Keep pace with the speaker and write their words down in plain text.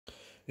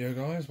Yo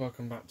guys,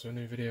 welcome back to a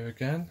new video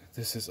again.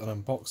 This is an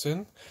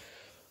unboxing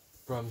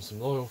from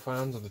some loyal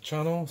fans of the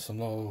channel, some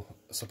loyal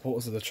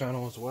supporters of the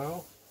channel as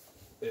well.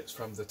 It's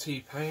from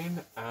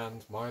TheTepane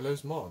and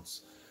Milos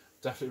Mods.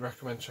 Definitely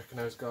recommend checking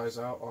those guys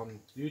out on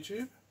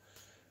YouTube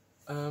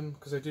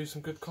because they do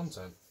some good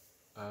content.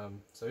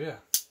 So yeah,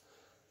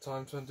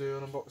 time to do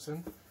an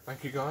unboxing.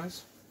 Thank you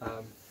guys.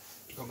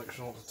 Gotta make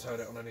sure not to turn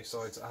it on any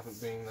sides that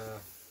haven't been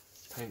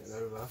painted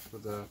over.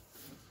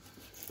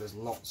 There's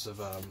lots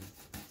of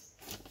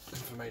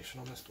information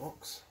on this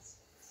box.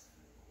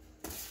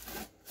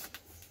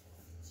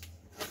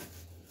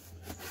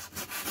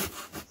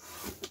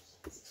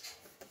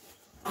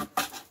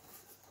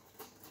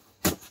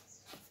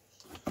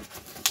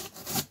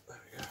 There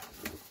we go.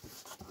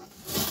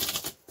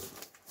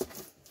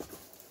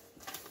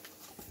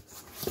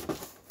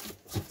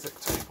 Some thick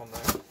tape on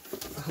there.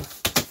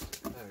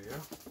 There we go.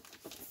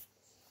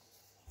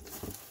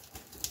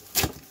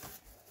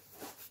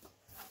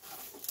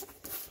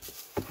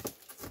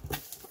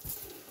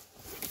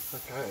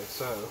 Okay,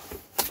 so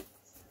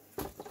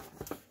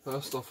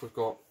first off we've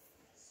got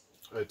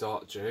a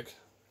dart jig.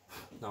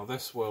 Now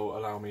this will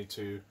allow me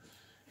to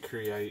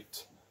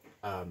create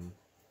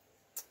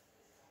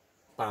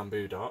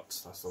bamboo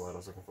darts, that's the word I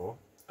was looking for,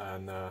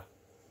 and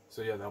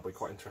so yeah, that'll be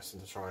quite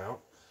interesting to try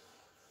out.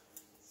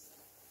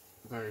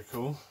 Very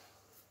cool.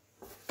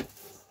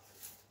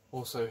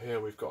 Also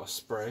here we've got a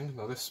spring.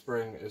 Now this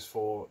spring is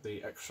for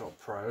the X-Shot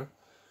Pro.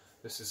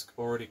 This is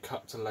already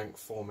cut to length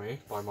for me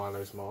by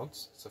Milos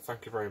Mods, so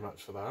thank you very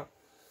much for that.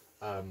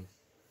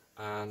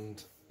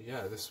 And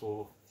yeah, this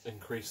will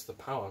increase the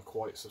power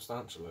quite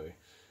substantially.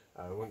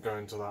 I won't go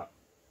into that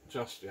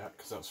just yet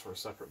because that's for a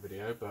separate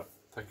video, but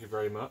thank you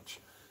very much.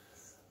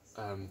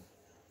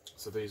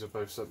 So these are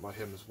both sent by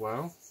him as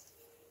well.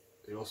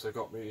 He also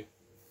got me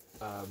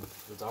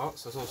the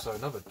darts. There's also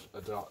another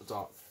dart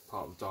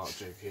part of the dart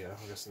jig here.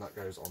 I'm guessing that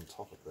goes on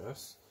top of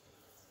this.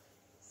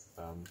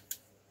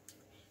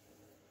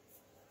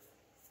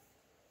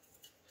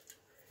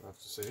 I have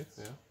to see it,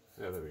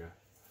 yeah, there we go.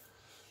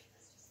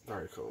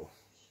 Very cool.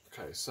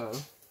 Okay, so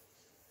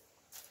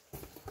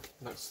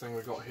next thing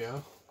we got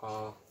here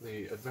are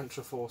the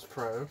Adventure Force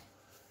Pro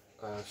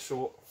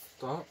short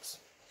darts,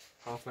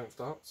 half-length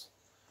darts.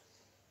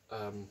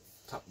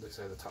 They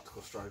say the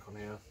tactical stroke on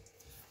here.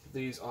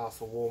 These are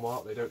for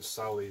Walmart. They don't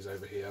sell these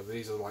over here.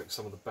 These are like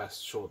some of the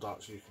best short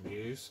darts you can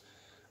use,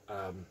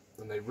 and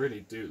they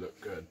really do look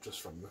good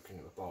just from looking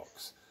at the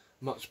box.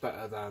 Much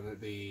better than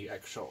the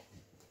X-Shot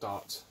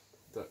dart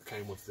that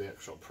came with the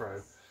X-Shot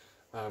Pro.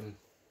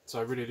 So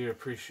I really do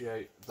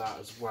appreciate that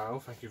as well.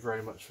 Thank you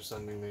very much for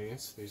sending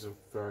these. These are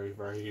very,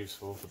 very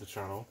useful for the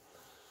channel.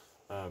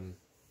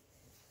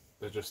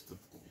 They're just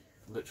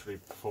literally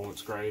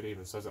performance grade,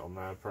 even says it on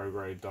there, pro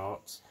grade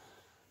darts.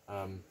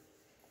 And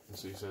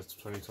so he says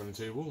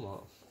 2022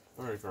 Walmart.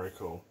 Very, very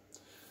cool.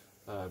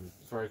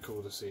 Very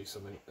cool to see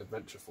something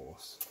Adventure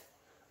Force.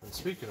 And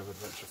speaking of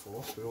Adventure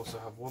Force, we also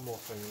have one more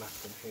thing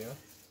left in here,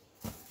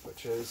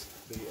 which is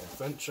the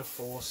Adventure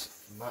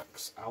Force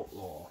Max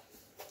Outlaw.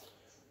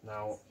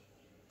 Now,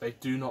 they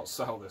do not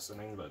sell this in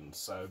England,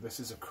 so this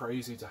is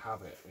crazy to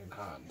have it in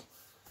hand.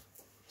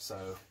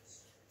 So,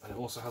 and it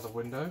also has a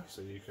window,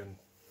 so you can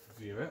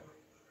view it.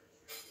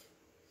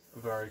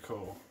 Very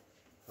cool.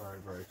 Very,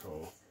 very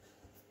cool.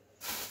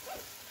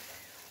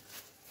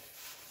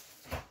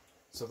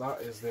 So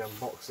that is the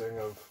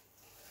unboxing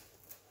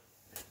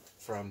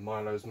from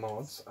Milos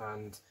Mods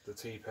and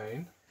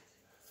TheTepane.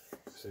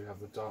 So you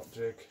have the dart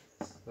jig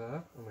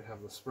there, and we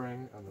have the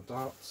spring and the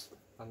darts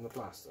and the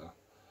blaster.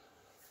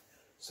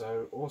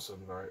 So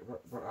awesome!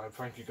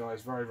 Thank you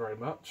guys very, very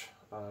much.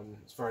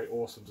 It's very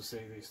awesome to see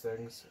these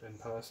things in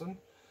person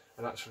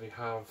and actually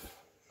have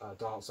a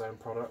Dart Zone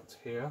product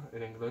here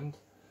in England.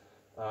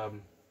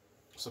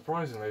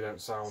 Surprisingly, they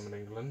don't sell them in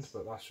England,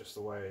 but that's just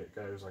the way it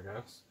goes, I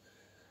guess.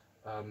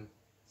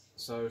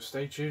 So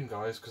stay tuned,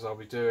 guys, because I'll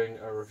be doing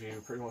a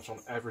review pretty much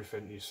on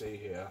everything you see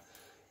here.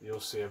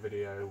 You'll see a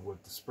video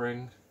with the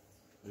spring.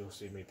 You'll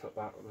see me put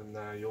that in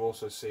there. You'll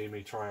also see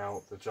me try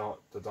out the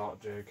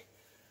dart jig.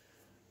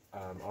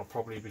 I'll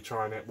probably be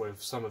trying it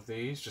with some of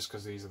these, just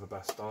because these are the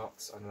best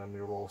darts, and then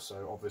you'll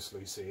also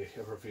obviously see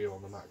a review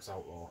on the Max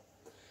Outlaw.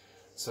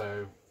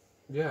 So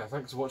yeah,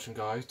 thanks for watching,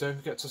 guys. Don't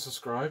forget to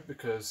subscribe,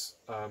 because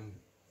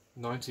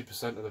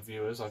 90% of the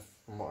viewers,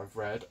 from what I've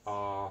read,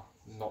 are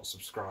not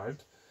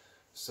subscribed.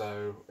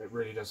 So it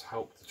really does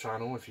help the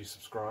channel if you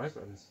subscribe,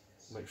 and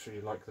make sure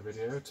you like the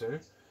video too.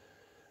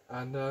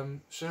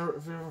 And share it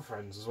with your other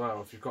friends as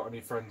well. If you've got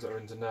any friends that are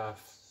into Nerf,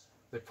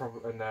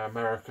 they're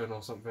American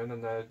or something,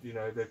 and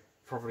they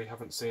probably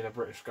haven't seen a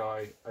British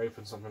guy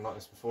open something like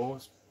this before.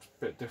 It's a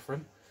bit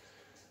different.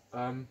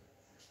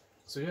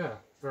 So yeah,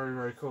 very,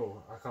 very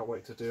cool. I can't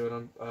wait to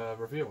do a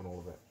review on all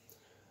of it.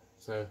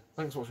 So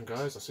thanks for watching,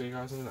 guys. I'll see you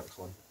guys in the next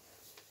one.